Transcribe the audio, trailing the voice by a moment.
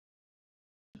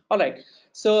All right,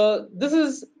 so this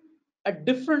is a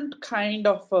different kind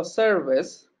of a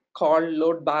service called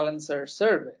load balancer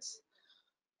service,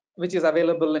 which is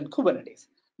available in Kubernetes.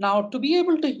 Now, to be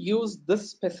able to use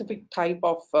this specific type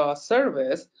of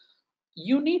service,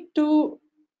 you need to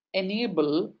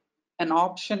enable an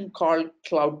option called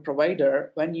cloud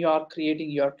provider when you are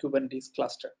creating your Kubernetes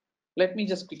cluster. Let me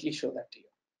just quickly show that to you.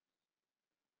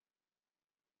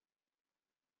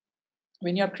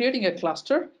 When you're creating a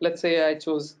cluster, let's say I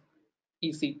chose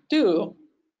EC2,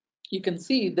 you can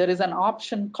see there is an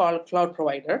option called cloud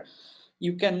provider.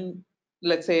 You can,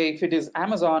 let's say if it is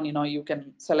Amazon, you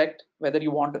can select whether you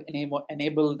want to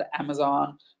enable the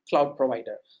Amazon cloud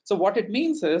provider. So what it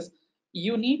means is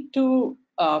you need to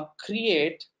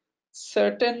create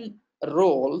certain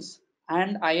roles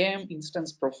and IAM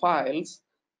instance profiles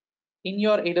in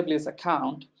your AWS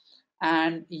account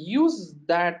and use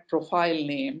that profile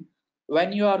name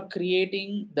when you are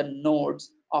creating the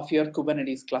nodes of your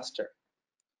Kubernetes cluster.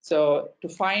 So to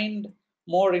find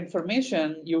more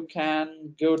information, you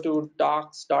can go to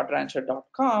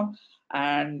docs.rancher.com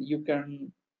and you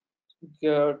can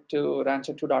go to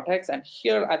rancher2.x, and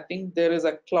here I think there is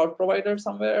a cloud provider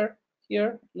somewhere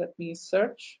here. Let me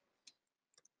search.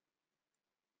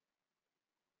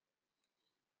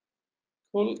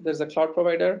 Cool, there's a cloud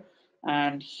provider,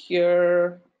 and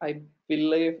here I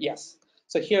believe, yes.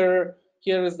 So here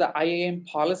is the IAM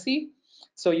policy.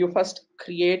 So you first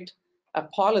create a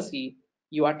policy,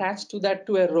 you attach to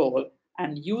a role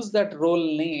and use that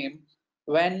role name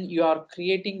when you are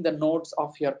creating the nodes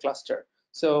of your cluster.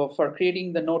 So for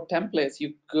creating the node templates,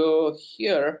 you go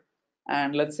here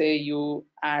and let's say you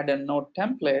add a node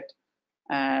template,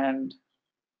 and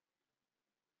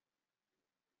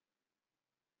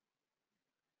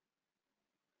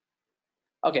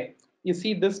okay, you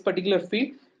see this particular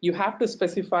field, you have to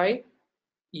specify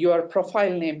your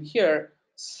profile name here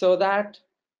so that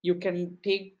you can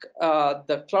take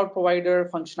the cloud provider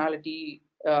functionality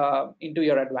into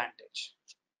your advantage.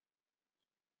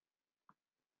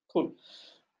 Cool.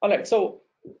 All right. So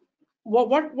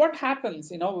what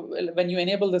happens, when you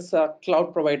enable this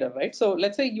cloud provider, right? So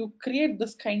let's say you create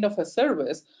this kind of a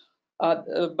service.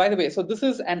 By the way, so this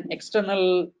is an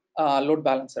external load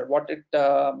balancer. What it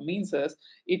means is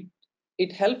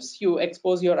it helps you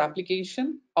expose your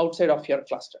application outside of your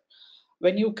cluster.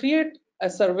 When you create a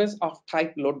service of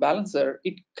type load balancer,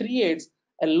 it creates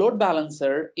a load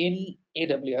balancer in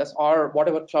AWS or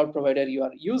whatever cloud provider you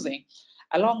are using.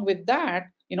 Along with that,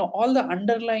 all the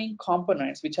underlying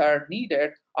components which are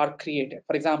needed are created.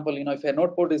 For example, if a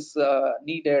node port is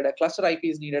needed, a cluster IP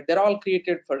is needed, they're all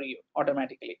created for you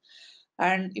automatically.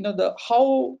 And the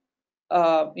how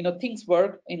things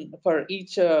work for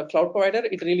each cloud provider,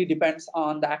 it really depends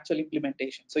on the actual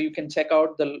implementation. So you can check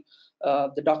out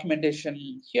the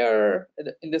documentation here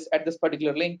at this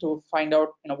particular link to find out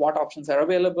what options are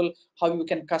available, how you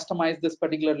can customize this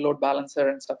particular load balancer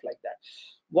and stuff like that.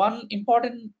 One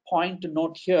important point to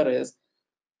note here is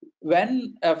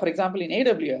when, for example, in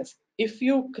AWS, if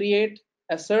you create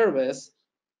a service,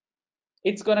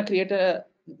 it's going to create a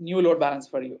new load balance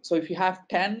for you. So if you have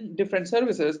 10 different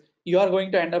services, you are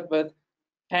going to end up with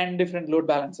 10 different load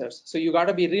balancers. So you got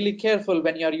to be really careful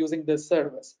when you're using this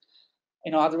service.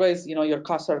 Otherwise, your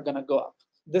costs are going to go up.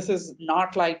 This is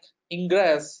not like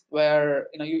Ingress, where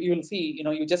you'll see,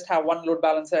 you just have one load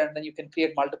balancer and then you can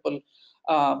create multiple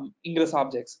Ingress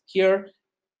objects. Here,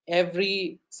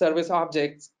 every service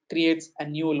object creates a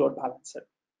new load balancer.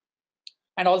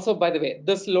 And also, by the way,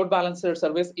 this load balancer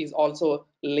service is also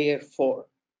layer 4.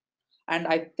 And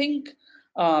I think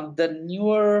the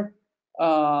newer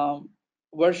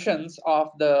versions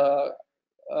of the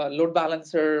load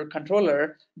balancer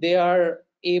controller, they are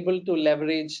able to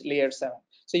leverage layer 7.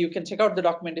 So you can check out the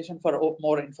documentation for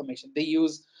more information. They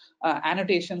use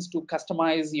annotations to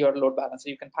customize your load balancer.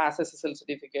 You can pass SSL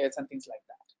certificates and things like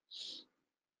that.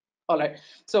 All right,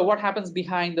 so what happens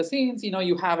behind the scenes,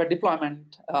 you have a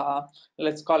deployment,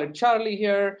 let's call it Charlie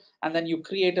here, and then you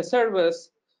create a service.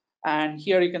 And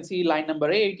here you can see line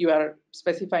number 8, you are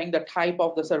specifying the type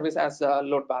of the service as a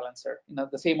load balancer.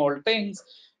 The same old things.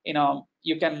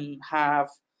 You can have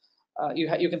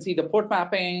you can see the port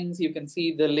mappings, you can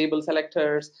see the label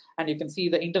selectors, and you can see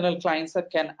the internal clients that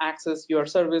can access your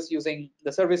service using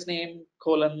the service name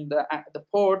colon the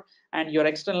port, and your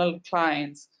external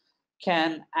clients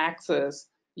can access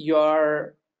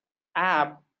your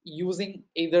app using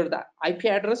either the IP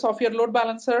address of your load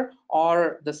balancer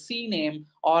or the CNAME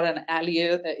or an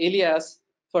alias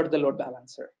for the load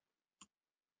balancer.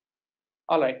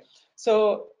 All right,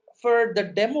 so for the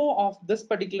demo of this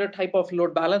particular type of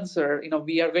load balancer,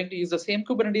 we are going to use the same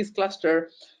Kubernetes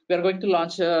cluster. We are going to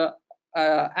launch a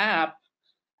app,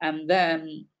 and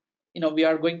then we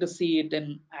are going to see it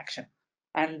in action.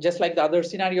 And just like the other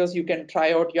scenarios, you can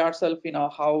try out yourself,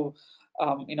 how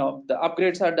the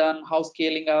upgrades are done, how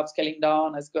scaling up, scaling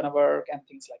down is going to work, and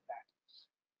things like that.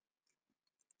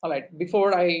 All right,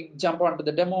 before I jump onto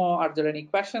the demo, are there any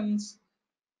questions?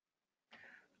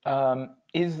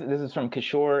 This is from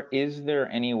Kishore. Is there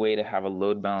any way to have a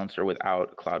load balancer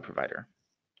without a cloud provider?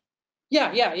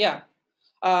 Yeah.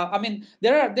 I mean,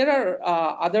 there are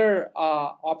other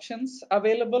options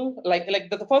available. Like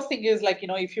the first thing is, like,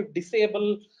 if you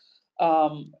disable,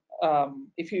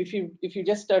 if you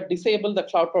just disable the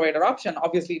cloud provider option,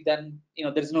 obviously then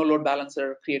there's no load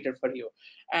balancer created for you,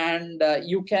 and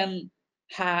you can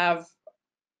have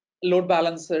load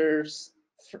balancers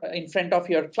in front of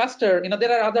your cluster.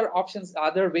 There are other options,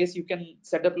 other ways you can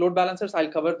set up load balancers.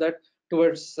 I'll cover that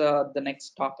towards the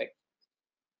next topic.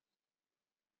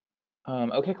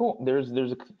 Okay, cool. There's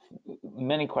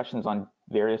many questions on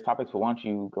various topics, but why don't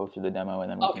you go through the demo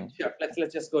and then we can. Sure.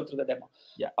 Let's just go through the demo.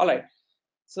 Yeah. All right.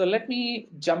 So let me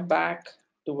jump back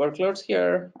to workloads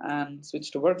here and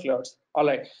switch to workloads. All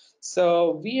right.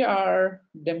 So we are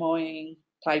demoing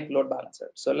type load balancer.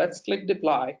 So let's click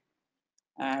deploy,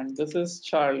 and this is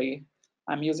Charlie.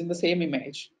 I'm using the same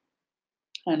image,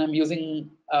 and I'm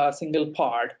using a single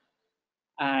pod.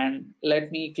 And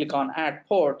let me click on add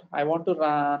port. I want to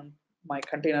run my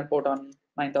container port on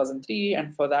 9003,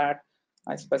 and for that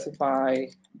I specify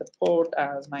the port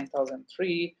as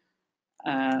 9003,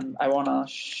 and I want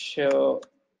to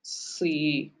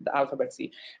see the alphabet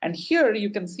C. And here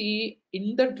you can see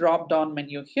in the drop down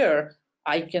menu here,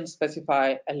 I can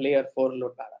specify a layer 4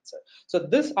 load balancer. So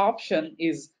this option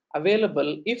is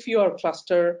available if your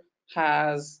cluster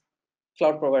has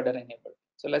cloud provider enabled.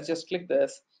 So let's just click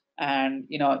this, and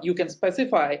you can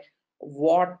specify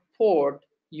what port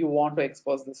you want to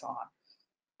expose this on.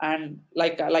 And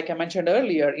like I mentioned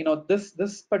earlier,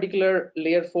 this particular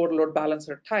layer 4 load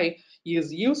balancer type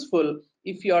is useful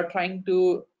if you are trying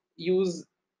to use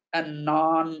a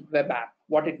non-web app.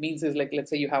 What it means is, like, let's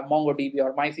say you have MongoDB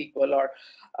or MySQL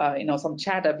or some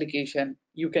chat application,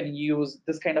 you can use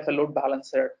this kind of a load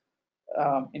balancer.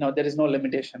 There is no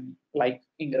limitation like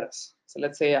Ingress. So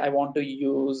let's say I want to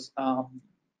use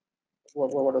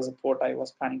what was the port I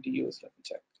was planning to use? Let me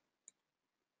check.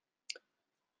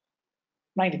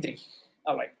 93.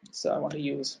 All right, so I want to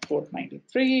use port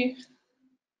 93.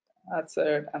 That's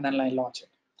it, and then I launch it.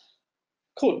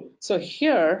 Cool. So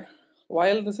here,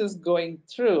 while this is going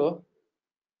through,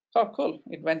 oh, cool,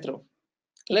 it went through.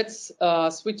 Let's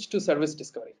switch to service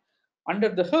discovery. Under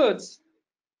the hoods,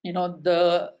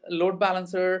 the load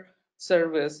balancer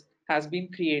service has been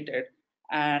created.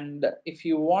 And if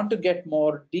you want to get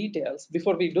more details,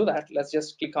 before we do that, let's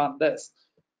just click on this.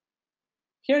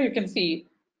 Here you can see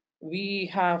we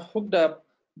have hooked up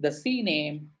the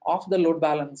CNAME of the load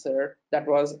balancer that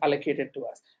was allocated to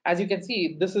us. As you can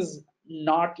see, this is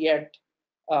not yet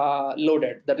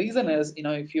loaded. The reason is,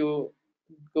 if you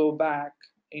go back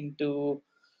into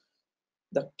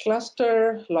the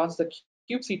cluster, launch the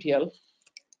kubectl,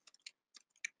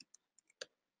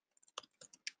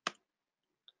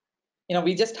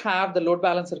 we just have the load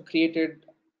balancer created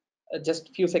just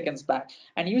a few seconds back,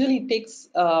 and usually it takes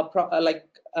like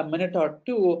a minute or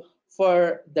two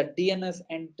for the DNS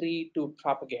entry to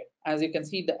propagate. As you can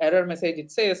see, the error message,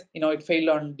 it says it failed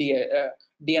on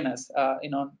DNS,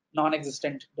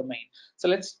 non-existent domain. So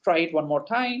let's try it one more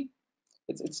time.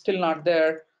 It's still not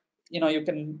there. You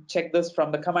can check this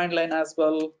from the command line as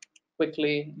well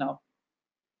quickly. Now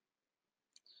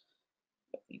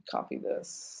let me copy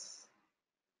this.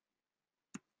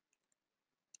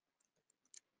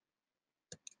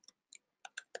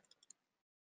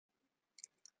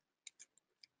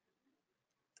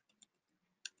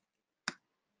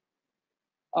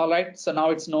 All right, so now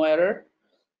it's no error.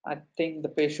 I think the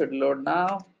page should load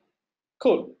now.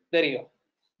 Cool, there you go.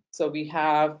 So we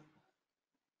have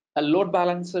a load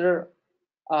balancer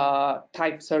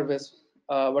type service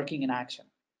working in action.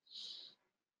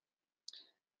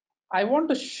 I want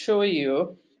to show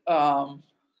you, I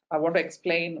want to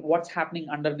explain what's happening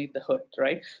underneath the hood,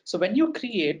 right? So when you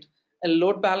create a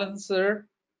load balancer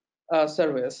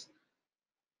service,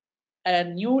 a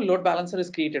new load balancer is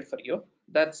created for you.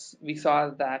 We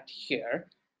saw that here.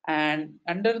 And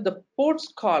under the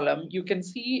ports column, you can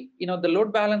see, the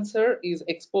load balancer is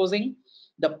exposing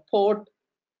the port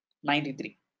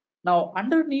 93. Now,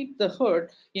 underneath the hood,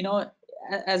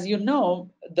 as you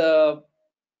know, the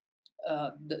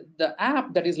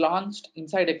app that is launched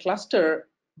inside a cluster,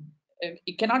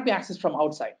 it cannot be accessed from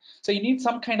outside. So you need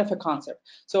some kind of a concept.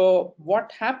 So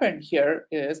what happened here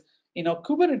is,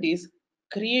 Kubernetes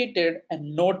created a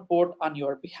node port on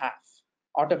your behalf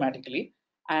automatically,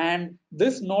 and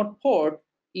this node port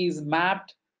is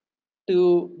mapped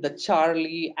to the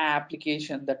Charlie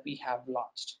application that we have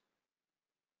launched.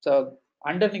 So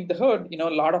underneath the hood, a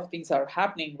lot of things are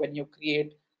happening when you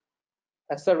create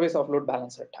a service of load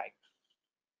balancer type.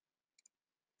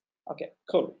 Okay,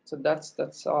 cool. So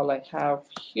that's all I have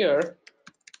here.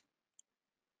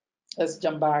 Let's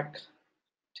jump back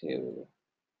to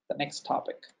the next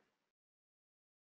topic.